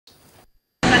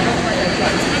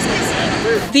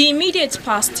The immediate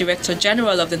past Director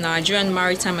General of the Nigerian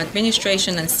Maritime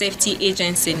Administration and Safety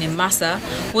Agency,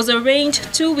 NIMASA, was arraigned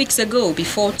 2 weeks ago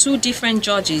before two different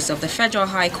judges of the Federal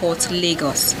High Court,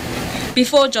 Lagos.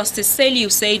 Before Justice Saliu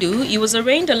Saidu, he was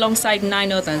arraigned alongside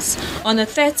 9 others on a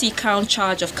 30-count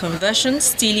charge of conversion,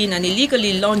 stealing and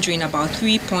illegally laundering about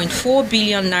 3.4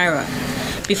 billion naira.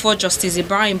 Before Justice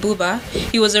Ibrahim Buba,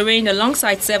 he was arraigned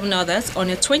alongside 7 others on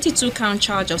a 22-count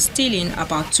charge of stealing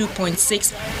about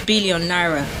 2.6 billion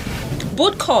naira.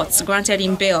 Both courts granted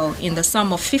him bail in the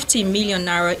sum of 50 million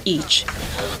naira each.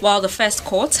 While the first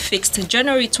court fixed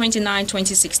January 29,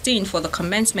 2016 for the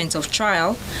commencement of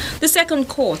trial, the second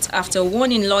court, after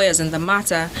warning lawyers in the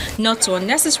matter not to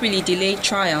unnecessarily delay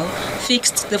trial,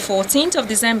 fixed the 14th of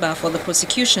December for the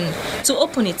prosecution to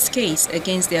open its case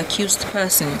against the accused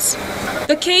persons.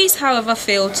 The case, however,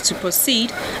 failed to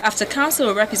proceed after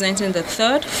counsel representing the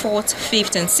 3rd, 4th,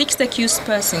 5th and 6th accused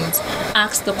persons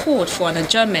asked the court for an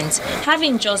adjournment,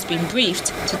 having just been briefed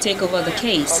to take over the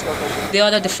case. The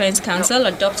other defense counsel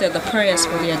adopted the prayers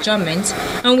for the adjournment,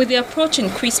 and with the approaching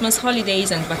Christmas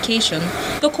holidays and vacation,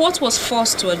 the court was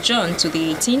forced to adjourn to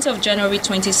the 18th of January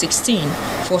 2016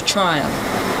 for trial.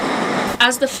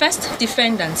 As the first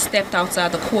defendant stepped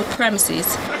outside the court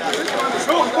premises,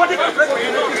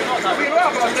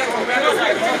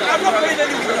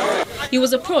 he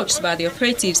was approached by the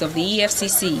operatives of the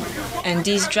EFCC, and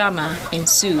this drama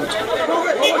ensued.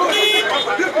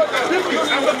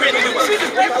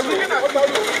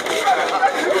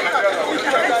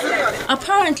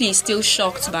 Apparently still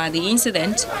shocked by the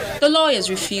incident, the lawyers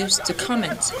refused to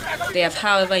comment. They have,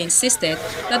 however, insisted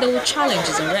that they will challenge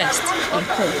his arrest in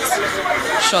court.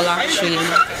 Shola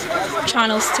Shoyeli,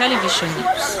 Channels Television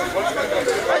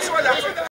News.